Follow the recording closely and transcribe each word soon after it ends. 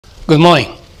Good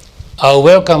morning.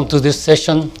 Welcome to this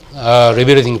session,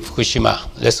 Rebuilding Fukushima,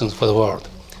 Lessons for the World.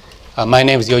 My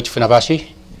name is Yoichi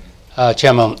Funabashi,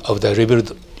 Chairman of the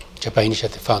Rebuild Japan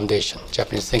Initiative Foundation,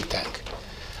 Japanese think tank.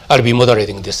 I'll be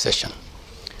moderating this session.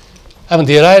 I'm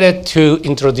delighted to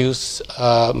introduce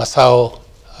Masao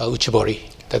Uchibori,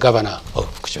 the governor of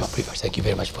Fukushima Prefecture. Thank you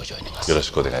very much for joining us. よろ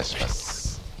しくお願いしま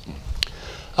す。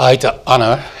It's an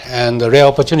honor and a rare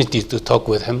opportunity to talk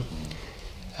with him.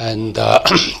 And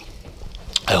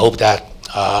I hope that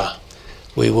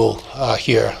we will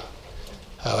hear,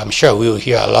 I'm sure we will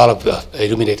hear a lot of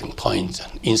illuminating points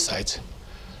and insights.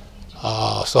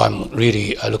 So I'm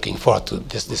really looking forward to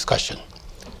this discussion.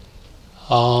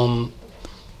 The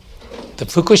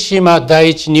Fukushima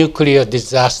Daiichi nuclear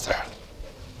disaster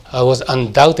was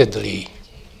undoubtedly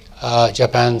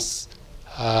Japan's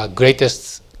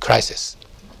greatest crisis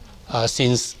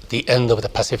since the end of the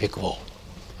Pacific War.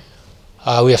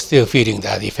 We are still feeling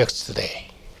the effects today.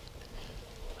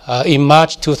 In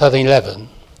March 2011,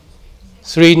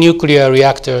 3 nuclear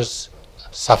reactors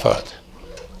suffered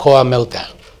core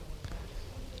meltdown.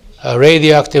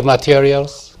 Radioactive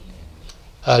materials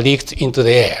leaked into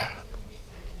the air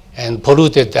and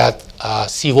polluted that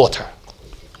seawater.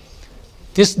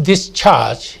 This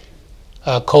discharge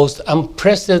caused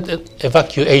unprecedented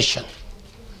evacuation,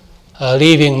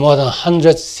 leaving more than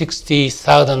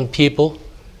 160,000 people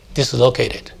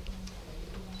dislocated.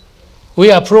 We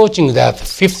are approaching that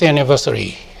 5th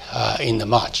anniversary in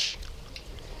March.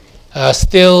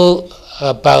 Still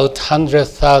about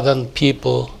 100,000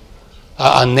 people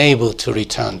are unable to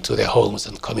return to their homes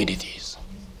and communities.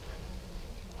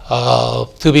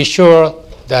 To be sure,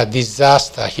 the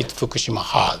disaster hit Fukushima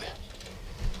hard,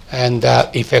 and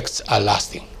the effects are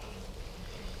lasting.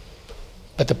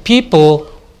 But the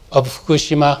people of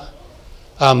Fukushima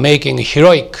are making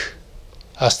heroic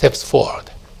steps forward.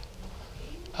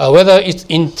 Whether it's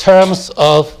in terms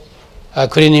of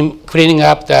cleaning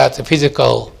up that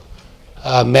physical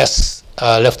mess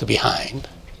left behind,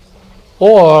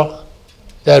 or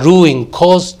the ruin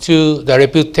caused to the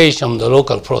reputation of the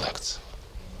local products,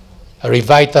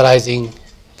 revitalizing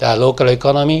the local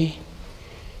economy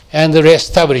and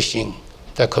reestablishing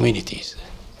the communities.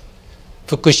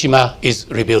 Fukushima is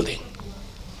rebuilding.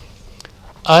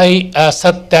 I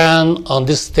sat down on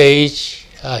this stage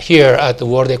here at the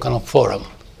World Economic Forum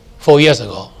 4 years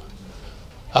ago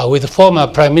with the former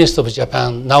Prime Minister of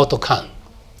Japan, Naoto Kan.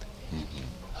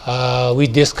 We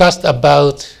discussed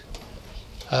about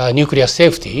nuclear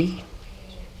safety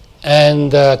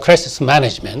and crisis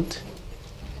management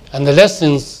and the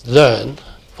lessons learned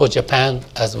for Japan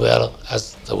as well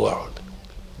as the world.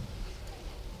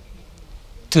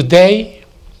 Today,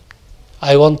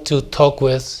 I want to talk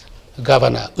with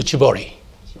Governor Uchibori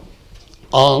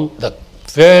on the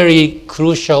very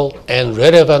crucial and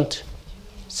relevant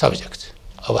subject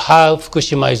of how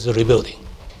Fukushima is rebuilding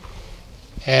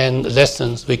and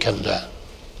lessons we can learn.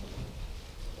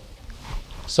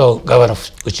 So, Governor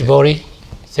Uchibori,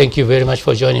 thank you very much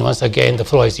for joining once again. The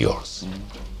floor is yours.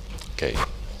 Okay.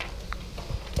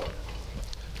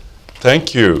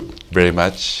 Thank you very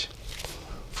much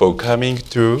for coming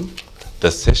to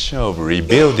the session of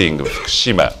Rebuilding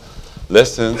Fukushima,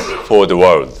 Lessons for the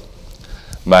World.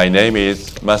 My name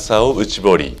is Masao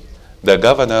Uchibori, the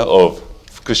governor of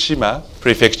Fukushima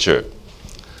Prefecture.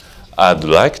 I'd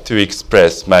like to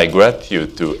express my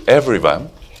gratitude to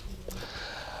everyone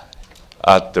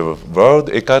at the World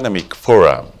Economic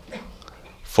Forum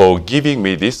for giving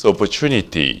me this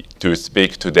opportunity to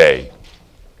speak today.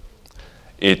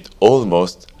 It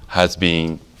almost has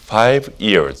been 5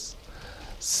 years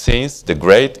since the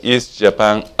Great East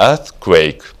Japan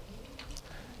earthquake.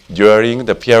 During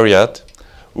the period,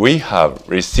 we have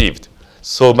received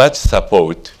so much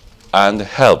support and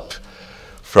help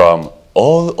from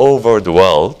all over the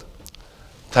world.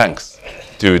 Thanks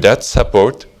to that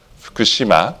support,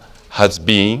 Fukushima has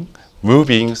been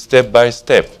moving step by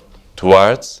step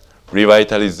towards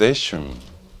revitalization.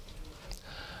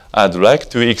 I'd like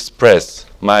to express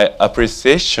my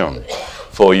appreciation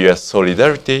for your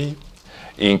solidarity,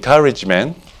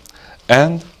 encouragement,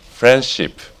 and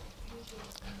friendship.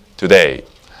 Today,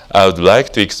 I would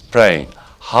like to explain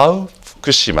how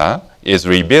Fukushima is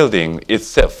rebuilding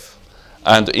itself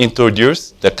and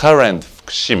introduce the current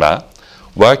Fukushima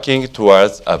working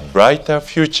towards a brighter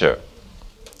future.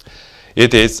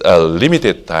 It is a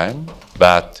limited time,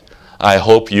 but I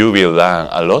hope you will learn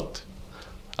a lot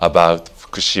about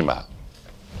Fukushima.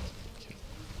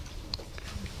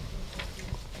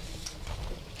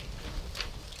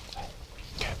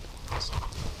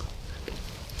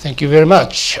 Thank you very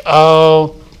much.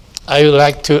 I would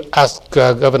like to ask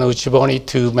Governor Uchibori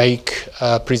to make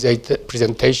a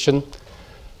presentation.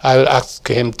 I will ask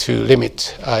him to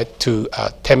limit to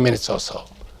 10 minutes or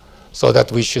so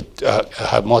that we should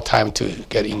have more time to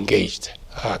get engaged,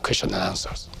 question and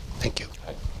answers. Thank you.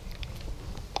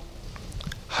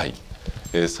 はい。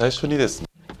最初にですね。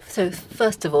So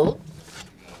first of all,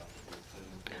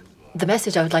 the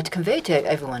message I would like to convey to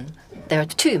everyone, there are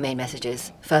two main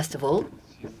messages. First of all,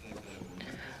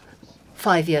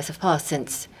 5 years have passed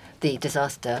since the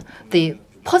disaster. The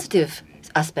positive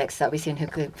aspects that we see in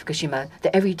Fukushima,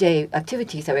 the everyday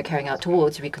activities that we're carrying out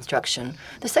towards reconstruction.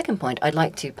 The second point I'd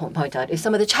like to point out is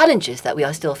some of the challenges that we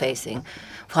are still facing.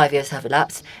 5 years have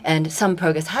elapsed and some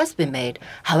progress has been made.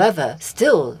 However,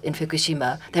 still in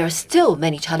Fukushima, there are still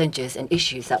many challenges and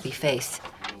issues that we face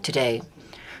today.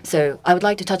 So I would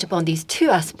like to touch upon these two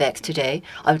aspects today.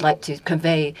 I would like to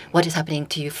convey what is happening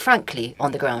to you frankly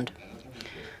on the ground.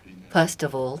 First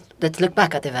of all, let's look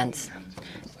back at the events.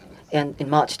 In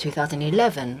March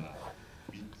 2011,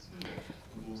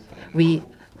 we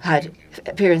had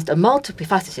experienced a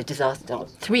multifaceted disaster,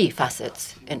 3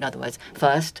 facets, in other words.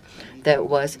 First, there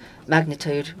was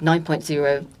magnitude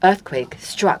 9.0 earthquake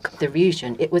struck the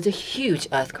region. It was a huge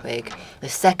earthquake. The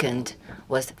second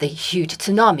was the huge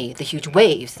tsunami, the huge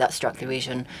waves that struck the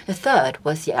region. The third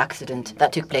was the accident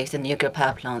that took place in the nuclear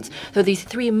power plants. So these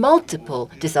 3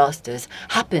 multiple disasters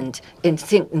happened in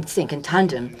sync, in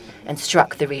tandem, and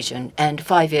struck the region. And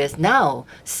 5 years now,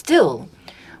 still,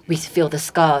 we feel the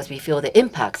scars, we feel the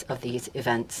impacts of these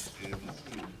events.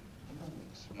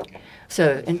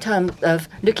 So in terms of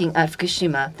looking at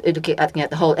Fukushima, looking at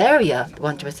the whole area,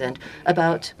 1%,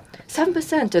 about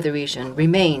 7% of the region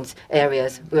remains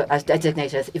areas as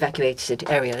designated as evacuated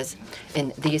areas.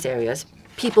 In these areas,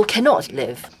 people cannot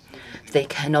live. They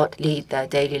cannot lead their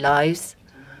daily lives.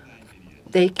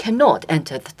 They cannot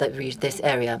enter this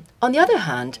area. On the other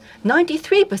hand,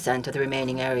 93% of the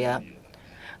remaining area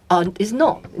is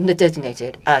not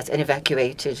designated as an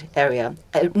evacuated area.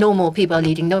 Normal people are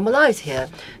leading normal lives here.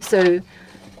 So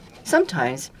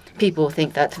sometimes people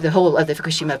think that the whole of the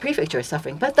Fukushima prefecture is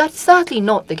suffering, but that's certainly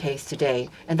not the case today.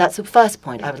 And that's the first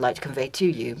point I would like to convey to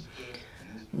you.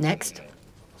 Next,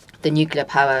 the nuclear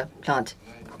power plant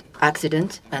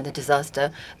accident and the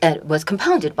disaster was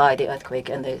compounded by the earthquake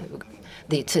and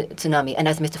the tsunami. And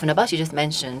as Mr. Funabashi just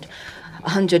mentioned,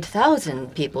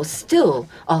 100,000 people still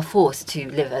are forced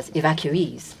to live as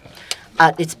evacuees.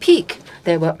 At its peak,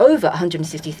 there were over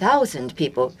 160,000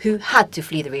 people who had to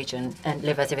flee the region and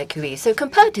live as evacuees. So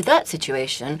compared to that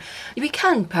situation, we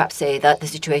can perhaps say that the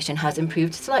situation has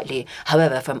improved slightly.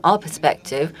 However, from our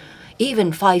perspective,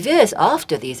 even 5 years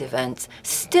after these events,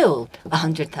 still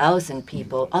 100,000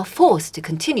 people are forced to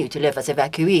continue to live as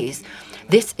evacuees.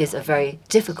 This is a very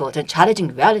difficult and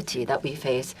challenging reality that we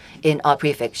face in our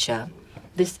prefecture.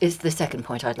 This is the second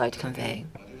point I'd like to convey.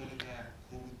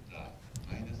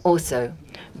 Also,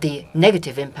 the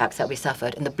negative impacts that we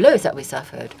suffered and the blows that we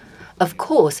suffered. Of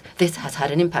course, this has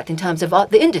had an impact in terms of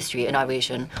the industry in our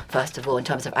region. First of all, in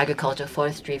terms of agriculture,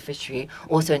 forestry, fishery,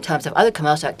 also in terms of other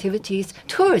commercial activities,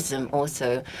 tourism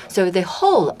also. So the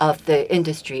whole of the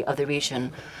industry of the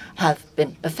region have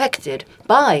been affected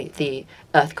by the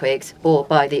earthquakes or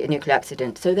by the nuclear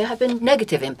accident. So there have been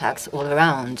negative impacts all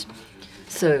around.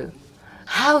 So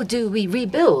how do we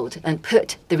rebuild and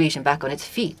put the region back on its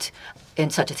feet in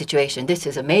such a situation? This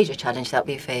is a major challenge that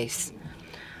we face.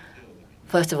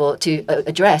 First of all, to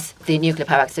address the nuclear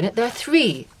power accident, there are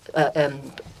 3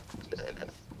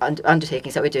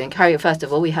 undertakings that we're doing. First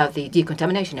of all, we have the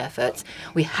decontamination efforts.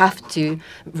 We have to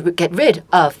get rid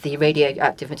of the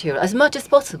radioactive material as much as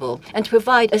possible and to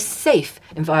provide a safe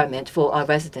environment for our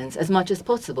residents as much as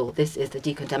possible. This is the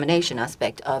decontamination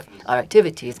aspect of our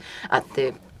activities. At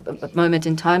the moment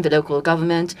in time, the local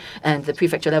government and the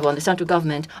prefecture level and the central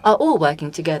government are all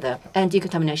working together, and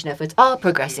decontamination efforts are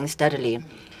progressing steadily.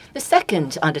 The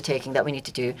second undertaking that we need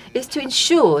to do is to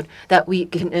ensure that we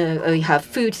have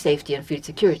food safety and food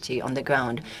security on the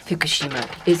ground. Fukushima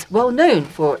is well known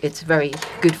for its very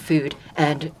good food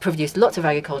and produce lots of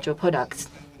agricultural products.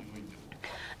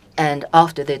 And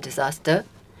after the disaster,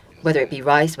 whether it be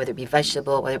rice, whether it be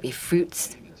vegetable, whether it be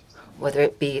fruits, whether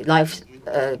it be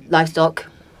livestock,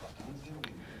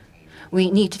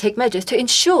 we need to take measures to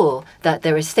ensure that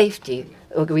there is safety,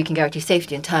 or we can guarantee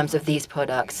safety in terms of these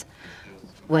products.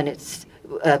 When it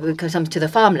comes to the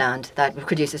farmland that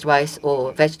produces rice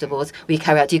or vegetables, we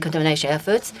carry out decontamination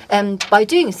efforts, and by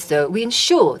doing so, we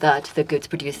ensure that the goods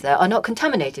produced there are not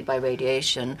contaminated by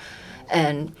radiation.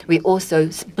 And we also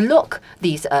block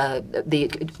these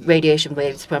the radiation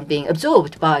waves from being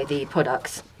absorbed by the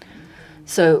products.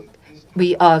 So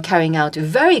we are carrying out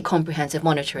very comprehensive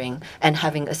monitoring and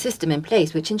having a system in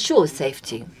place which ensures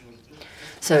safety.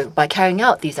 So by carrying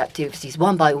out these activities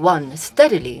one by one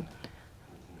steadily,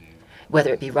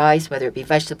 whether it be rice, whether it be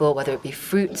vegetable, whether it be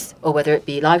fruits, or whether it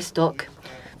be livestock,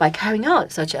 by carrying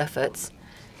out such efforts,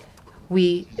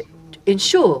 we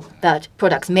ensure that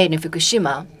products made in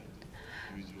Fukushima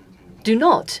do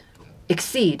not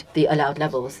exceed the allowed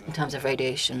levels in terms of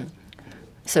radiation.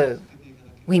 So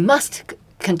we must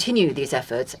continue these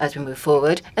efforts as we move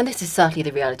forward, and this is certainly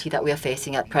the reality that we are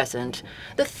facing at present.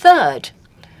 The third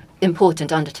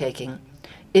important undertaking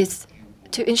is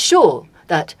to ensure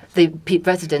that the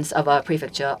residents of our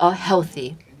prefecture are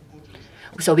healthy.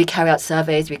 So we carry out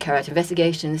surveys, we carry out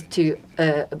investigations to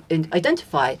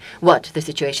identify what the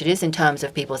situation is in terms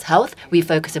of people's health. We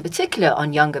focus in particular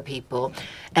on younger people,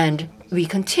 and we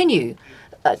continue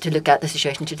to look at the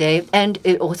situation today, and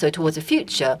also towards the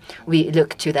future. We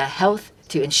look to their health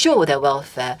to ensure their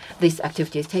welfare. This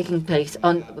activity is taking place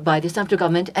by the central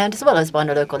government and as well as on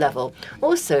a local level.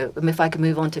 Also, if I can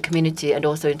move on to community and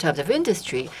also in terms of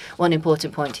industry, one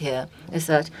important point here is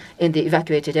that in the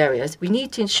evacuated areas, we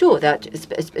need to ensure that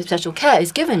special care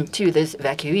is given to those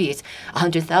evacuees.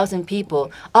 100,000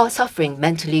 people are suffering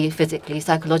mentally, physically,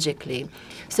 psychologically.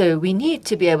 So we need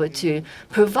to be able to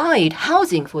provide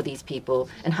housing for these people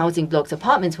and housing blocks,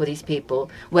 apartments for these people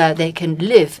where they can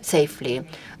live safely.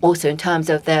 Also, in terms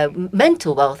of their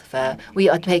mental welfare, we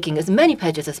are taking as many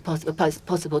pledges as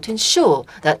possible to ensure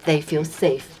that they feel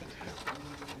safe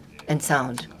and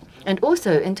sound. And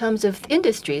also, in terms of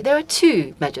industry, there are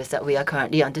two measures that we are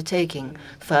currently undertaking.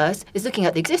 First is looking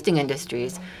at the existing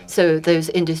industries. So those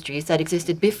industries that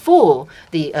existed before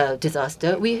the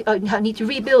disaster, we need to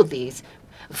rebuild these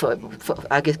for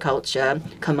agriculture,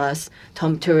 commerce,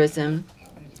 tourism,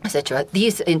 etc.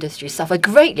 These industries suffer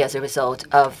greatly as a result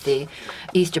of the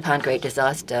East Japan Great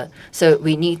Disaster. So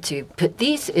we need to put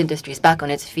these industries back on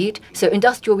its feet. So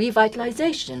industrial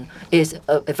revitalization is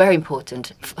a very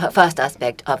important first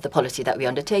aspect of the policy that we are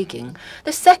undertaking.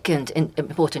 The second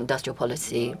important industrial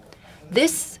policy,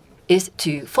 this is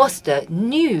to foster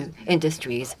new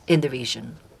industries in the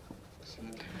region.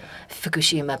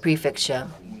 Fukushima Prefecture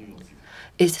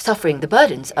is suffering the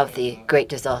burdens of the Great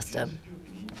Disaster.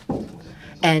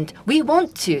 And we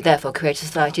want to, therefore, create a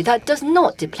society that does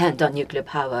not depend on nuclear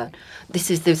power. This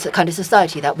is the kind of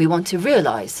society that we want to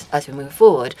realize as we move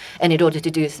forward. And in order to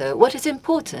do so, what is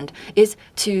important is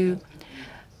to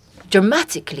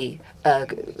dramatically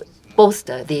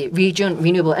bolster the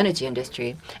renewable energy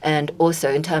industry. And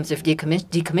also in terms of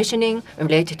decommissioning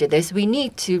related to this, we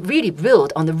need to really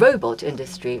build on the robot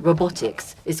industry.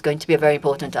 Robotics is going to be a very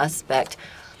important aspect.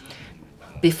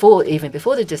 Even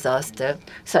before the disaster,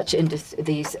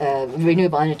 these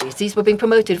renewable energies, these were being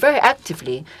promoted very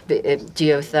actively,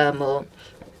 geothermal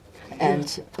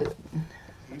and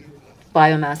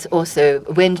biomass, also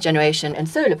wind generation and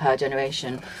solar power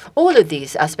generation. All of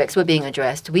these aspects were being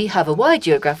addressed. We have a wide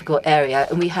geographical area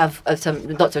and we have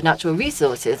lots of natural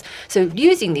resources. So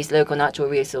using these local natural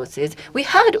resources, we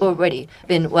had already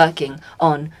been working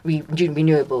on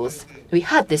renewables. We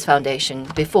had this foundation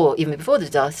even before the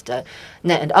disaster.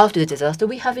 And after the disaster,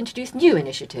 we have introduced new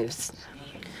initiatives.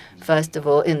 First of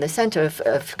all, in the center of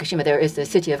Fukushima, there is the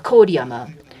city of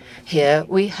Koriyama. Here,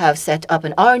 we have set up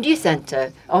an R&D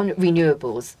center on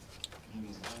renewables.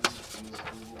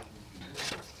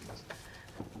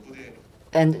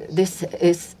 And this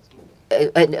is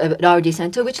an R&D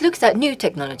center which looks at new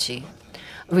technology,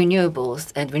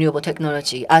 renewables and renewable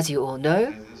technology. As you all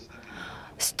know,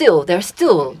 there are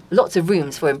still lots of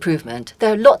rooms for improvement.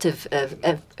 There are lots of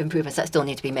improvements that still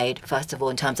need to be made. First of all,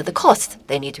 in terms of the cost,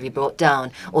 they need to be brought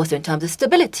down. Also, in terms of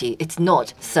stability, it's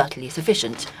not certainly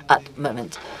sufficient at the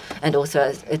moment. And also,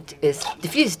 as it is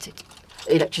diffused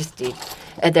electricity,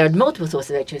 there are multiple sources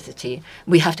of electricity.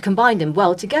 We have to combine them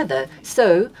well together.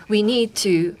 So we need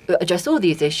to address all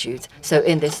these issues. So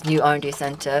in this new R&D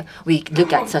center, we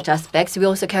look at such aspects. We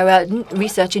also carry out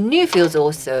research in new fields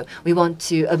also. We want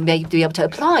to be able to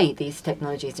apply these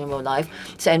technologies in real life.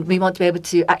 And we want to be able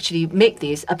to actually make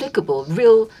these applicable,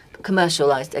 real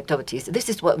commercialized activities. This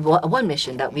is one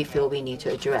mission that we feel we need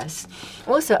to address.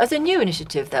 Also, as a new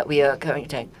initiative that we are currently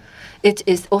taking, it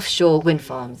is offshore wind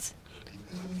farms.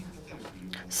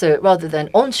 So rather than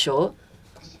onshore,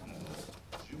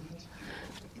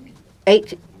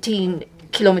 18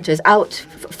 kilometers out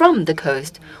from the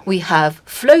coast, we have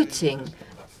floating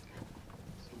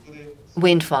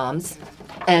wind farms.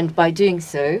 And by doing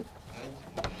so,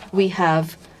 we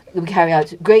carry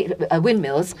out great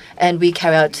windmills, and we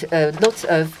carry out lots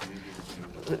of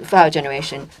power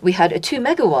generation. We had a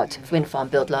 2-megawatt wind farm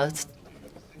built last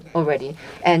already.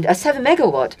 And a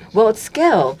 7-megawatt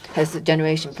world-scale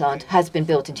generation plant has been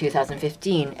built in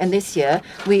 2015. And this year,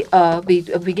 we are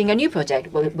beginning a new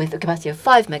project with a capacity of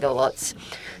 5 megawatts.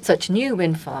 Such new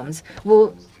wind farms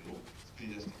will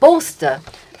bolster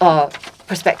our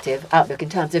perspective outlook in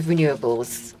terms of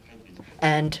renewables.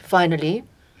 And finally,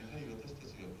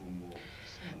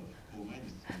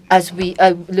 as we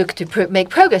look to make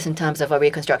progress in terms of our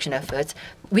reconstruction efforts,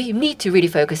 we need to really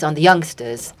focus on the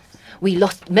youngsters. We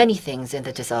lost many things in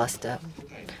the disaster.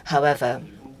 However,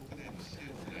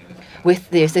 with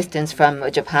the assistance from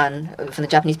Japan, from the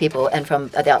Japanese people, and from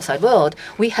the outside world,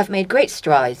 we have made great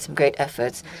strides, great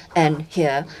efforts. And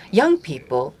here, young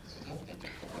people,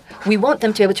 we want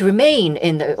them to be able to remain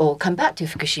or come back to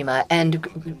Fukushima and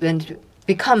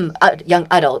become young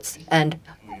adults and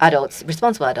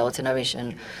responsible adults in our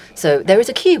region. So there is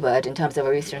a key word in terms of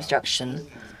our reconstruction.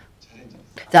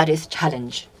 That is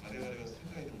challenge.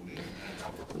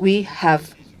 We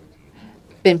have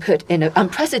been put in an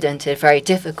unprecedented, very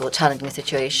difficult, challenging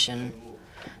situation.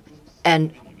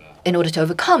 And in order to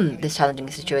overcome this challenging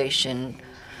situation,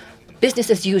 business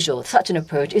as usual, such an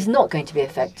approach is not going to be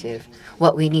effective.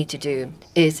 What we need to do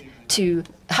is to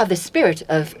have the spirit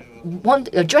of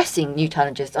addressing new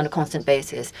challenges on a constant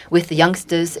basis. With the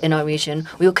youngsters in our region,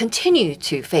 we will continue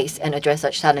to face and address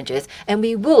such challenges, and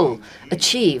we will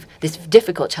achieve this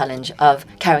difficult challenge of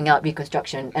carrying out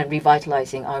reconstruction and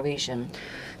revitalizing our region.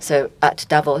 So at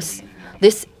Davos,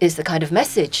 this is the kind of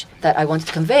message that I wanted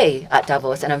to convey at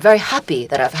Davos, and I'm very happy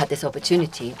that I've had this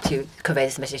opportunity to convey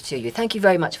this message to you. Thank you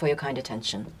very much for your kind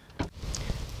attention.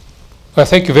 Well,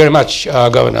 thank you very much,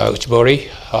 Governor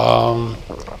Uchibori.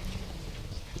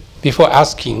 Before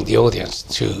asking the audience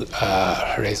to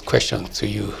raise questions to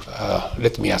you,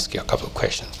 let me ask you a couple of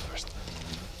questions first.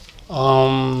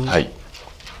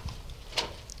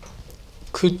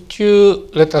 Could you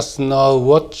let us know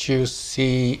what you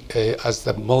see as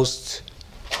the most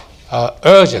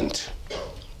urgent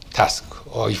task,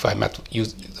 or if I might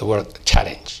use the word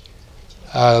challenge,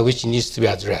 which needs to be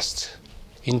addressed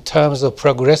in terms of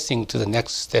progressing to the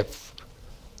next step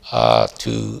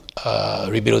to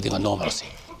rebuilding a normalcy?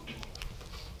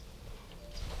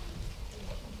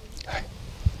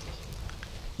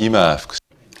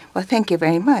 Well, thank you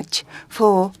very much.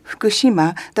 For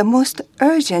Fukushima, the most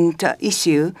urgent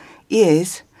issue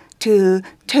is to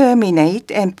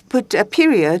terminate and put a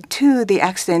period to the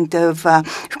accident of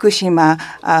Fukushima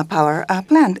power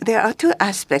plant. There are two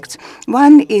aspects.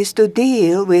 One is to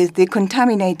deal with the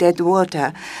contaminated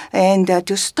water and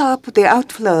to stop the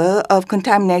outflow of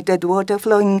contaminated water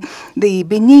flowing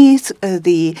beneath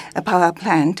the power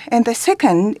plant. And the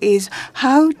second is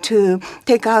how to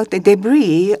take out the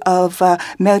debris of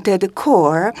melted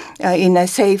core in a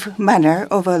safe manner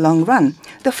over a long run.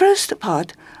 The first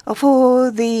part,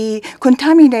 for the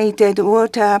contaminated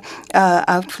water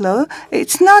outflow,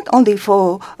 it's not only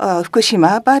for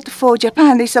Fukushima, but for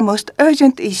Japan, it's the most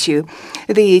urgent issue.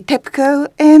 The TEPCO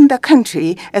and the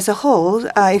country as a whole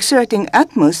are exerting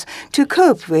utmost to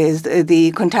cope with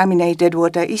the contaminated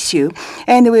water issue.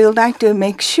 And we would like to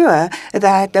make sure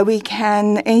that we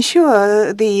can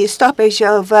ensure the stoppage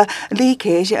of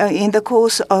leakage in the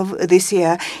course of this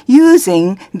year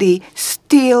using the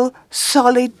steel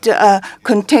solid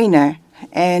container.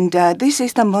 And this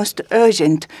is the most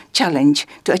urgent challenge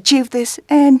to achieve this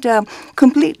and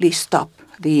completely stop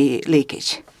the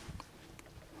leakage.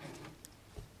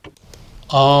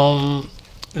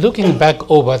 Looking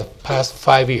back over the past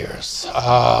 5 years,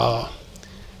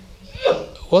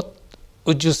 what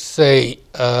would you say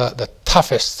the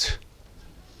toughest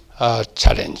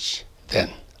challenge then,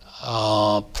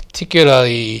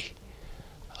 particularly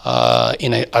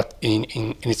in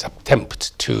its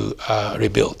attempt to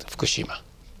rebuild Fukushima?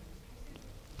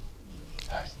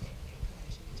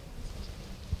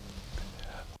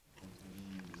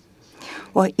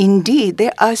 Well, indeed,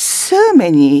 there are so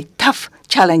many tough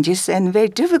challenges and very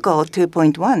difficult to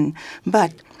point one.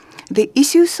 But the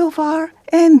issues so far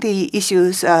and the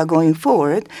issues going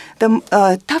forward,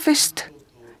 the toughest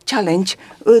challenge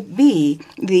would be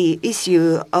the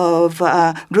issue of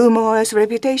rumors,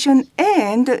 reputation,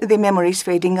 and the memories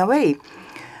fading away.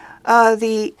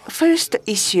 The first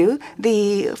issue,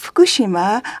 the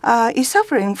Fukushima is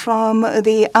suffering from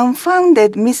the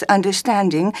unfounded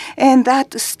misunderstanding, and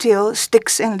that still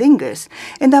sticks and lingers.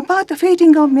 And about the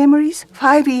fading of memories,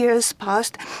 5 years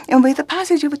passed, and with the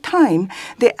passage of time,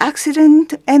 the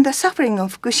accident and the suffering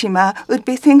of Fukushima would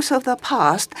be things of the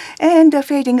past and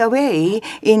fading away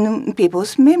in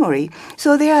people's memory.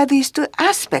 So there are these two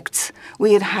aspects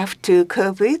we have to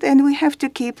cope with, and we have to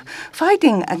keep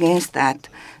fighting against that.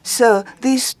 So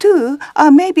these two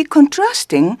are maybe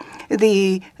contrasting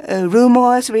the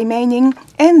rumors remaining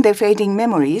and the fading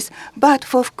memories. But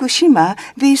for Fukushima,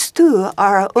 these two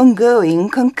are ongoing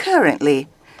concurrently.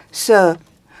 So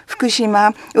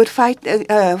Fukushima would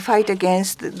fight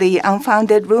against the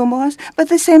unfounded rumors, but at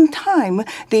the same time,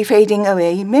 the fading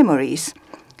away memories.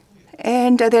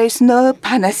 And there is no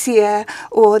panacea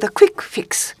or the quick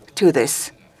fix to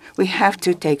this. We have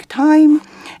to take time,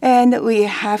 and we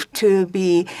have to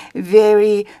be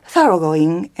very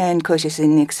thoroughgoing and cautious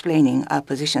in explaining our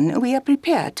position. We are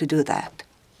prepared to do that.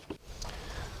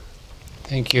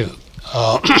 Thank you.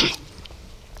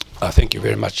 Thank you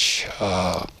very much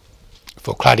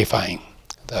for clarifying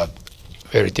the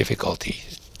very difficult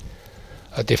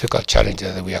challenge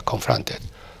that we are confronted.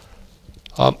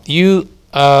 You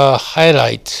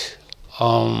highlight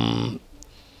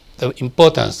the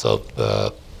importance of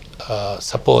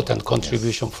support and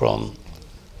contribution from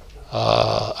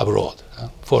abroad,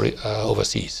 for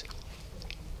overseas.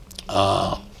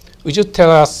 Would you tell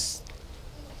us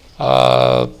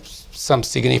some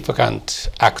significant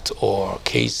act or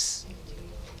case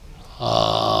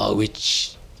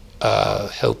which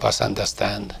help us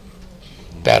understand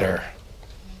better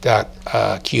the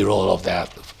key role of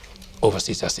that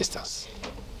overseas assistance?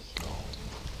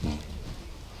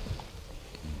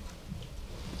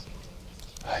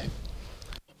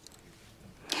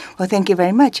 Well, thank you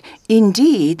very much.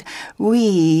 Indeed,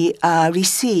 we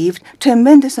received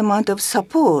tremendous amount of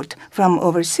support from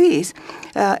overseas.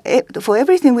 For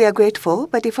everything we are grateful,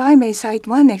 but if I may cite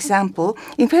one example,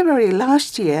 in February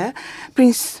last year,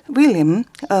 Prince William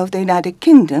of the United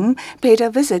Kingdom paid a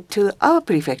visit to our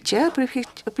prefecture of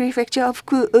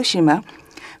Fukushima.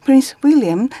 Prince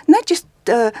William not just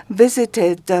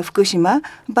visited Fukushima,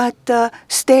 but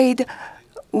stayed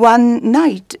one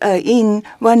night in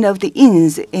one of the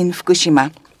inns in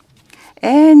Fukushima.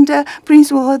 And Prince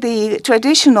wore the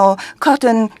traditional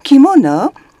cotton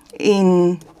kimono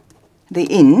in the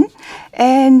inn,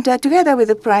 and together with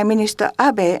the Prime Minister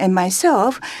Abe and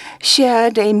myself,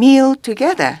 shared a meal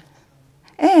together.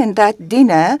 And that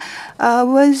dinner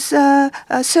was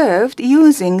served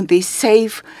using the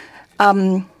safe,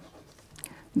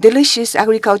 delicious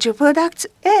agricultural products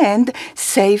and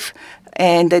safe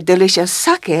and delicious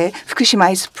sake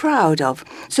Fukushima is proud of.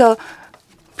 So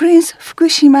Prince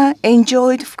Fukushima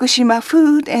enjoyed Fukushima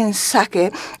food and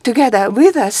sake together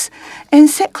with us and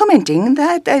commenting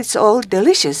that it's all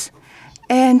delicious.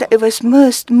 And it was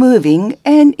most moving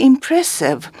and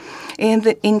impressive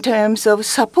in terms of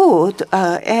support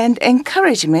and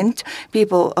encouragement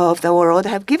people of the world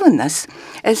have given us.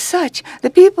 As such, the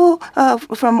people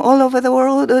from all over the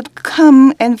world would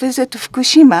come and visit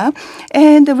Fukushima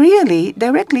and really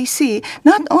directly see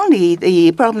not only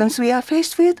the problems we are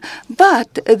faced with,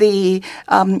 but the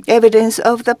evidence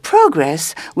of the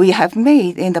progress we have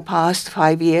made in the past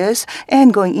 5 years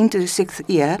and going into the 6th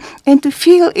year, and to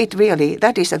feel it really,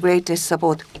 that is the greatest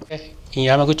support. In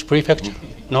Yamaguchi Prefecture?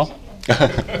 No?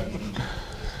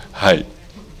 はい。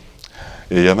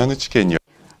山口県には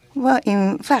Well,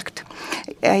 in fact,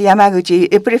 Yamaguchi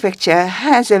Prefecture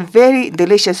has a very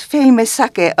delicious, famous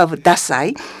sake of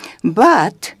Dasai,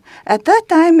 but at that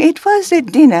time it was a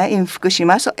dinner in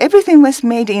Fukushima, so everything was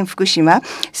made in Fukushima,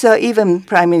 so even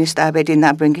Prime Minister Abe did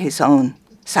not bring his own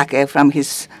sake from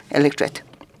his electorate.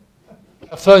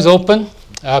 The floor is open.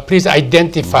 Please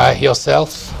identify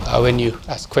yourself when you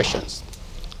ask questions.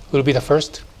 Who will be the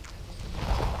first?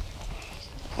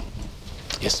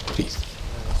 Yes, please.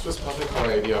 Swiss Public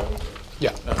Radio.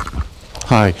 Yeah.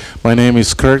 Hi, my name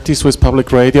is Curtis, Swiss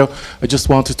Public Radio. I just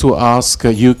wanted to ask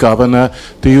you, Governor,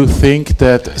 do you think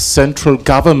that central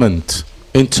government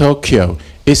in Tokyo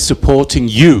is supporting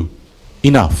you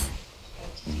enough?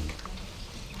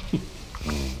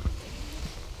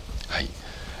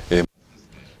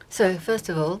 So, first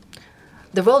of all,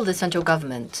 the role of the central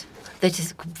government, that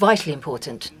is vitally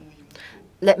important.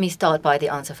 Let me start by the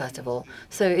answer, first of all.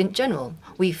 So, in general,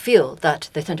 we feel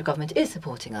that the central government is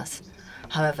supporting us.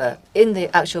 However, in the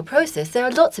actual process, there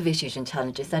are lots of issues and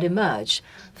challenges that emerge.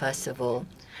 First of all,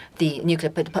 the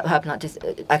nuclear power plant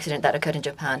accident that occurred in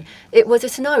Japan. It was a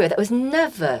scenario that was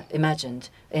never imagined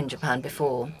in Japan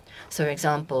before. So, for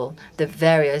example, the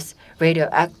various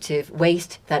radioactive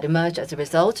waste that emerged as a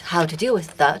result, how to deal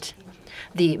with that.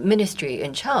 The ministry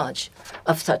in charge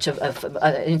of such an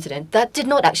incident that did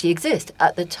not actually exist.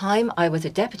 At the time, I was a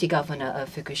deputy governor of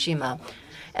Fukushima,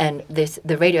 and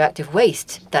the radioactive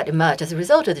waste that emerged as a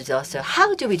result of the disaster,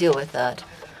 how do we deal with that?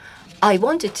 I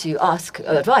wanted to ask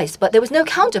advice, but there was no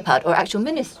counterpart or actual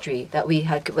ministry that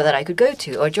I could go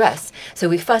to or address. So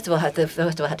we first of all had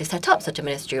to set up such a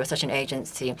ministry or such an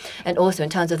agency, and also in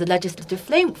terms of the legislative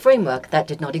framework that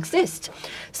did not exist.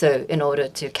 So in order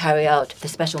to carry out the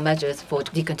special measures for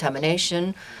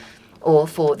decontamination, or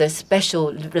for the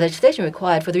special legislation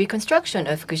required for the reconstruction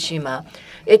of Fukushima,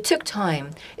 it took time.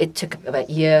 It took about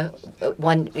a year,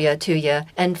 1 year, 2 years,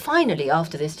 and finally,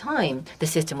 after this time, the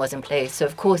system was in place. So,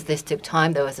 of course, this took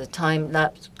time. There was a time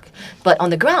lapse. But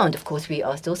on the ground, of course, we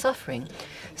are still suffering.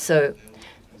 So,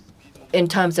 in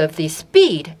terms of the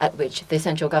speed at which the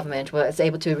central government was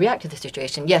able to react to the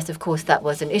situation, yes, of course, that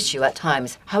was an issue at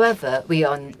times. However,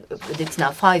 it's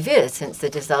now 5 years since the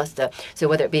disaster. So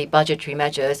whether it be budgetary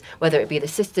measures, whether it be the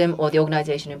system or the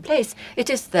organization in place, it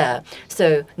is there.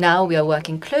 So now we are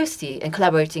working closely and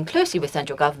collaborating closely with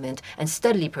central government and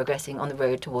steadily progressing on the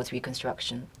road towards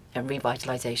reconstruction and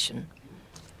revitalization.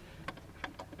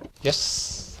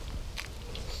 Yes.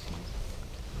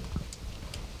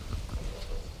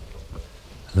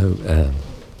 Hello,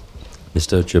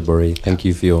 Mr. Uchibori. Thank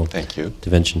you for your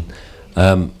intervention.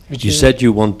 You said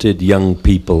you wanted young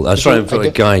people.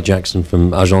 Sorry, Guy Jackson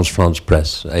from Agence France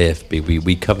Presse, AFP.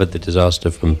 We covered the disaster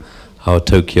from our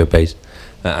Tokyo base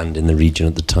and in the region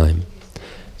at the time.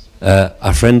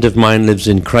 A friend of mine lives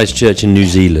in Christchurch in New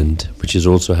Zealand, which has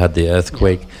also had the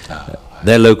earthquake.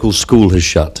 Their local school has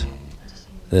shut.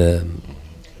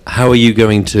 How are you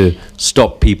going to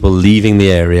stop people leaving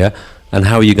the area? And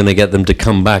how are you going to get them to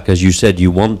come back, as you said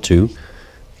you want to,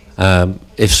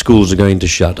 if schools are going to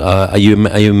shut? Are you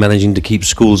managing to keep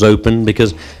schools open?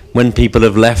 Because when people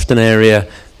have left an area,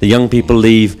 the young people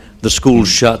leave, the schools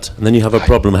shut, and then you have a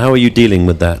problem. How are you dealing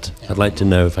with that? I'd like to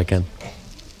know if I can.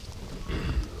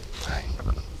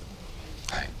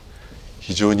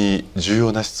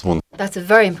 That's a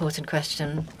very important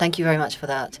question. Thank you very much for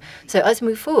that. So as we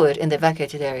move forward in the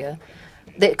evacuated area,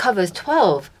 it covers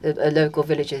 12 local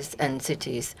villages and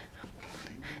cities.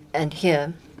 And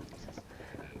here,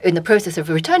 in the process of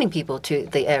returning people to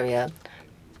the area,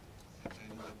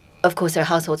 of course, there are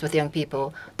households with young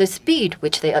people. The speed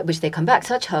which they come back,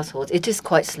 such households, it is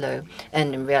quite slow.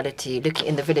 And in reality, looking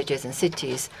in the villages and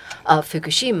cities of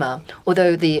Fukushima,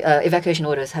 although the evacuation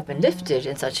orders have been lifted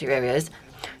in such areas,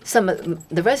 some of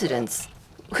the residents,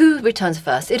 who returns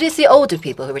first? It is the older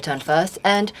people who return first,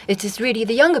 and it is really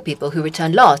the younger people who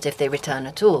return last, if they return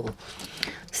at all.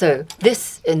 So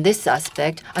in this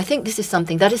aspect, I think this is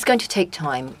something that is going to take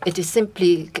time. It is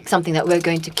simply something that we're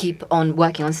going to keep on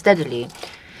working on steadily.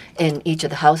 In each of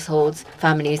the households,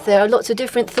 families, there are lots of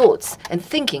different thoughts and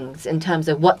thinkings in terms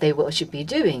of what they should be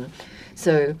doing.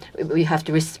 So we have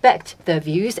to respect their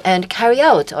views and carry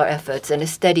out our efforts in a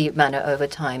steady manner over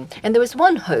time. And there was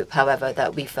one hope, however,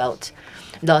 that we felt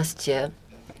last year.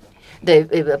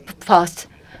 The past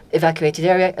evacuated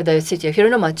area, the city of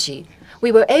Hironomachi,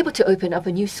 we were able to open up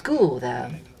a new school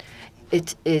there.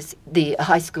 It is the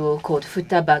high school called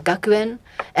Futaba Gakuen.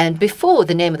 And before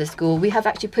the name of the school, we have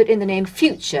actually put in the name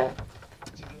Future.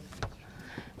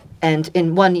 And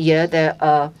in 1 year, there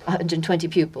are 120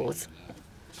 pupils.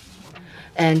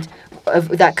 And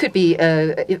that could be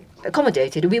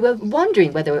accommodated. We were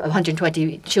wondering whether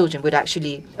 120 children would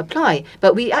actually apply,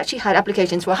 but we actually had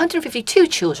applications for 152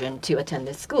 children to attend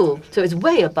this school. So it's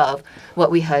way above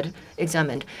what we had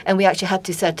examined. And we actually had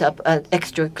to set up an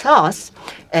extra class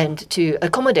and to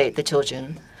accommodate the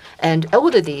children. And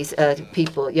all of these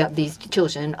these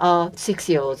children are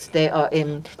 6-year-olds. They are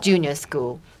in junior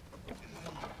school.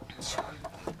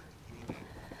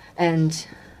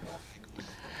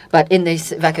 But in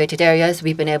these evacuated areas,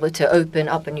 we've been able to open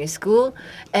up a new school,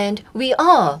 and we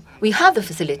have the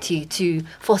facility to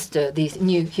foster these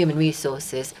new human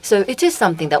resources. So it is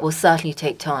something that will certainly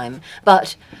take time,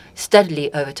 but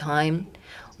steadily over time,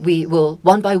 we will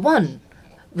one by one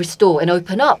restore and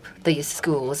open up these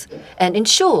schools and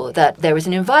ensure that there is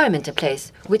an environment in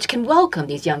place which can welcome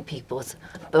these young people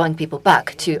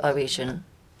back to our region.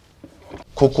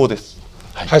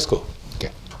 High school.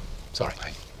 Okay. Sorry.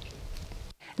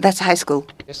 That's high school.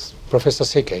 Yes, Professor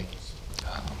Seike.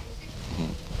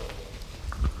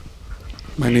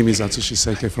 My name is Atsushi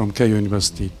Seike from Keio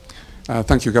University.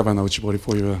 Thank you, Governor Uchibori,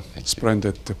 for your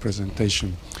splendid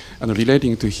presentation. And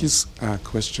relating to his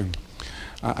question,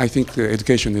 I think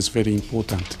education is very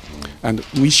important. And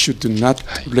we should not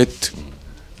let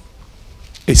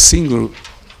a single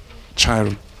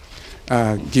child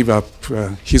give up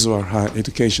his or her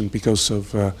education because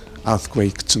of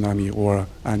earthquake, tsunami, or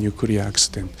a nuclear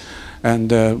accident.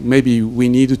 And maybe we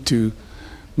need to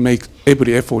make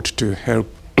every effort to help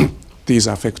these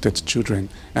affected children.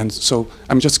 And so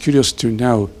I'm just curious to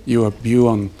know your view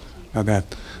on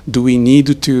that. Do we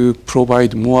need to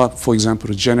provide more, for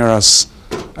example, generous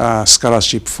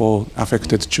scholarship for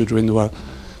affected children, or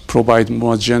provide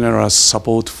more generous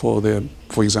support for the,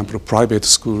 for example, private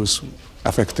schools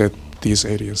affected these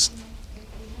areas?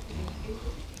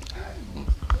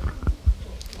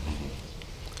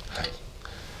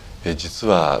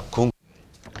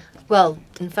 Well,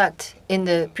 in fact, in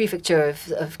the prefecture of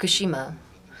Fukushima,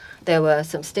 there were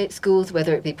some state schools,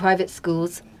 whether it be private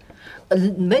schools.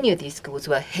 Many of these schools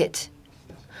were hit.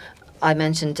 I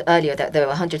mentioned earlier that there were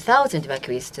 100,000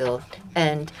 evacuees still,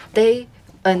 and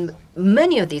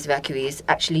many of these evacuees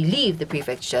actually leave the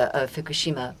prefecture of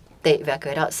Fukushima. They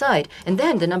evacuate outside, and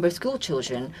then the number of school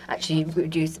children actually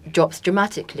drops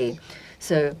dramatically.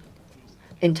 So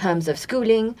in terms of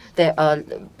schooling, there are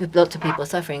lots of people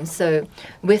suffering. So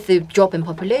with the drop in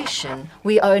population,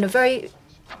 we are in a very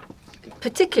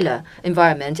particular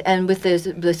environment, and with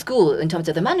the school in terms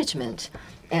of the management,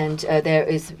 and there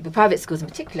is the private schools in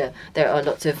particular, there are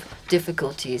lots of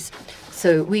difficulties.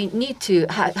 So we need to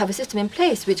have a system in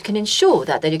place which can ensure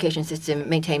that the education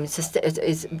system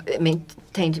is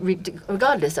maintained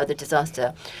regardless of the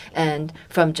disaster. And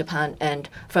from Japan and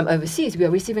from overseas, we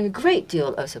are receiving a great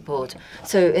deal of support.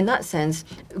 So in that sense,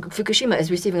 Fukushima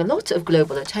is receiving a lot of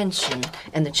global attention,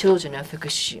 and the children of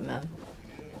Fukushima,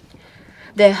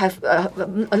 they have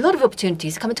a lot of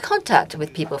opportunities to come into contact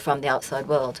with people from the outside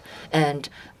world. And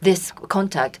this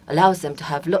contact allows them to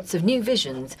have lots of new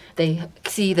visions. They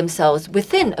see themselves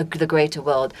within the greater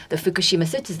world. The Fukushima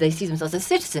citizens, they see themselves as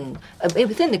citizens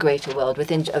within the greater world,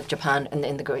 within of Japan and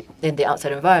in the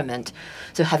outside environment.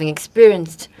 So having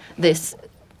experienced this,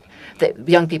 the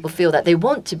young people feel that they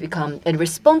want to become a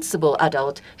responsible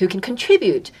adult who can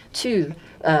contribute to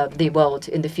the world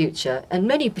in the future. And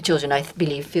many children, I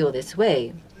believe, feel this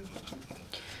way.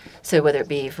 So whether it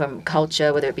be from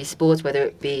culture, whether it be sports, whether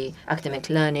it be academic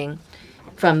learning,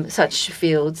 from such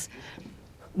fields,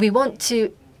 we want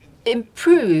to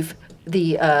improve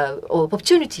the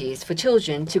opportunities for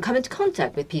children to come into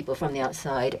contact with people from the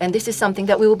outside. And this is something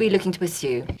that we will be looking to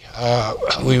pursue.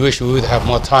 We wish we would have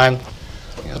more time,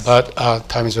 but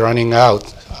time is running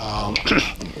out.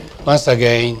 Once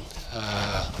again,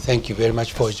 thank you very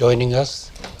much for joining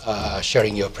us,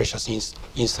 sharing your precious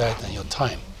insight and your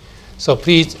time. So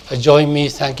please join me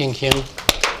thanking him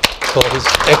for his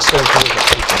excellent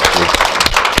presentation.